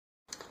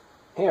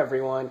Hey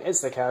everyone, it's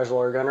the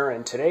Casual Air Gunner,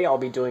 and today I'll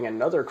be doing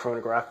another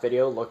chronograph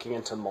video looking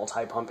into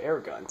multi-pump air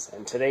guns.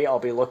 And today I'll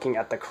be looking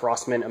at the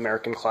Crosman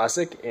American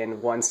Classic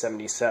in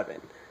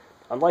 177.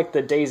 Unlike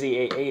the Daisy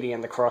 880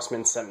 and the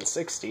Crosman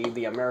 760,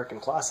 the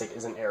American Classic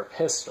is an air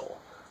pistol.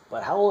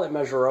 But how will it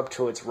measure up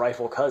to its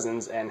rifle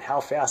cousins, and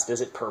how fast is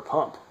it per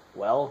pump?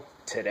 Well,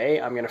 today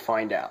I'm going to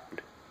find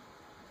out.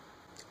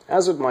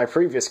 As with my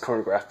previous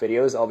chronograph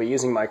videos, I'll be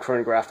using my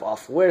chronograph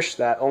off Wish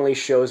that only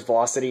shows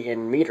velocity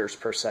in meters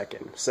per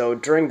second. So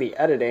during the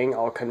editing,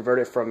 I'll convert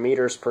it from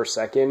meters per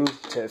second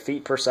to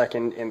feet per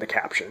second in the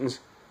captions.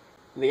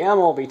 The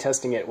ammo I'll be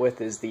testing it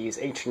with is these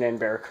H&N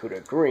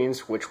Barracuda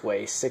Greens, which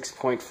weigh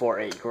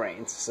 6.48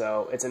 grains.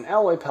 So it's an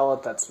alloy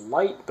pellet that's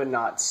light, but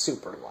not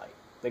super light.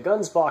 The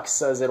guns box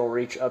says it'll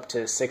reach up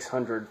to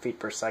 600 feet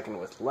per second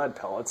with lead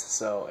pellets,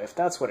 so if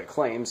that's what it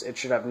claims, it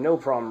should have no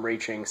problem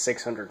reaching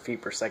 600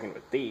 feet per second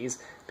with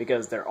these,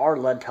 because there are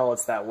lead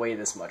pellets that weigh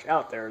this much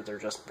out there, they're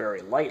just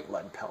very light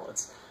lead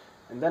pellets.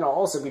 And then I'll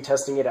also be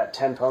testing it at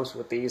 10 pumps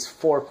with these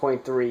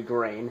 4.3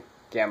 grain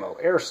Gammo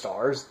Air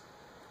Stars,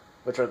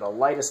 which are the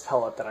lightest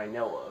pellet that I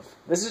know of.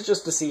 This is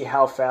just to see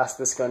how fast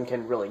this gun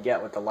can really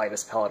get with the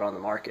lightest pellet on the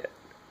market.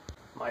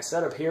 My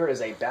setup here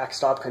is a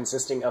backstop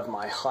consisting of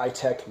my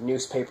high-tech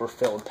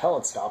newspaper-filled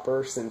pellet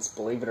stopper, since,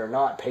 believe it or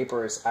not,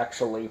 paper is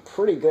actually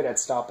pretty good at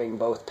stopping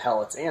both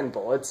pellets and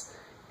bullets,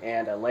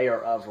 and a layer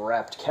of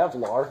wrapped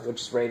Kevlar,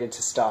 which is rated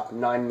to stop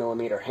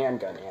 9mm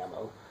handgun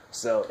ammo.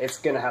 So it's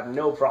going to have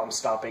no problem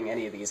stopping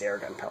any of these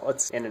airgun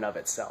pellets in and of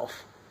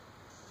itself.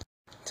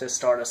 To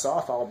start us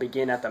off, I'll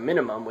begin at the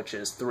minimum, which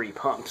is 3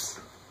 pumps.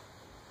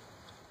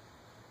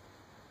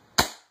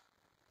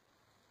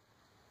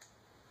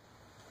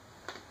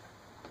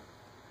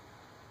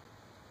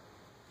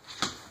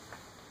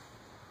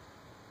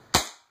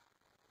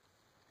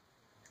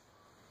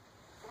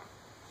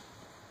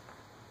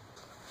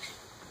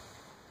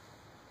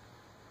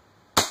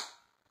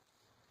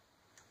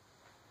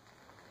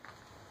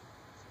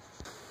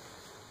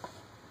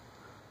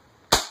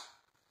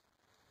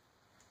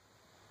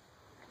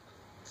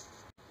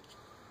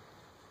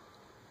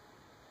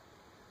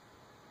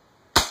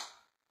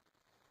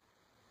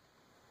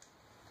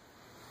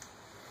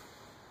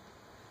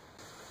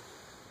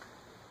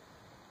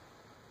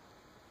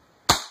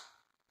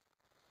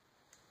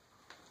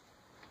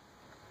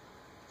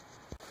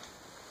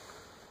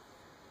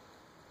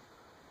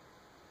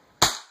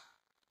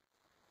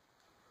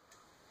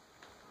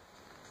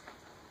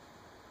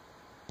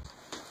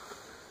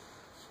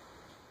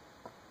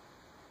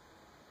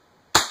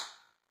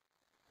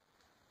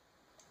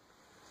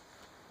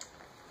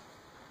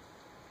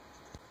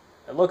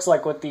 It looks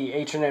like with the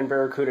H&N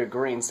Barracuda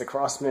Greens, the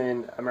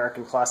Crosman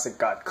American Classic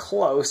got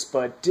close,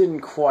 but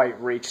didn't quite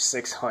reach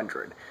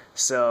 600.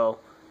 So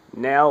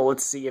now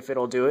let's see if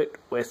it'll do it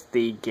with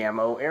the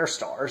Gammo Air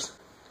Stars.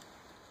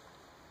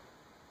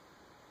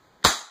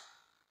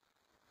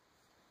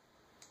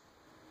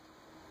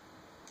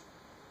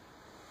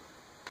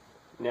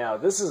 Now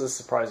this is a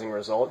surprising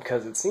result,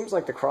 because it seems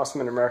like the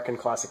Crosman American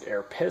Classic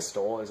Air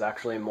Pistol is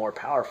actually more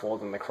powerful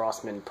than the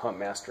Crosman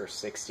Pumpmaster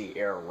 60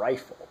 Air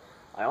Rifle.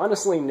 I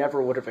honestly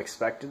never would have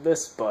expected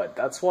this, but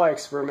that's why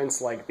experiments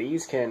like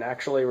these can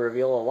actually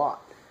reveal a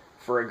lot.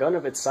 For a gun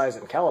of its size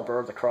and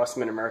caliber, the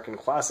Crosman American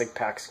Classic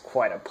packs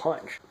quite a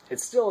punch. It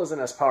still isn't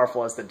as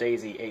powerful as the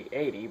Daisy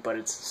 880, but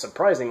it's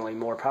surprisingly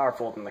more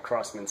powerful than the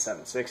Crosman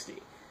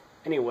 760.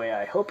 Anyway,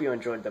 I hope you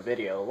enjoyed the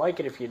video. Like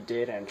it if you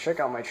did, and check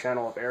out my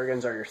channel if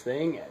airguns are your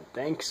thing, and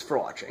thanks for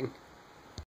watching.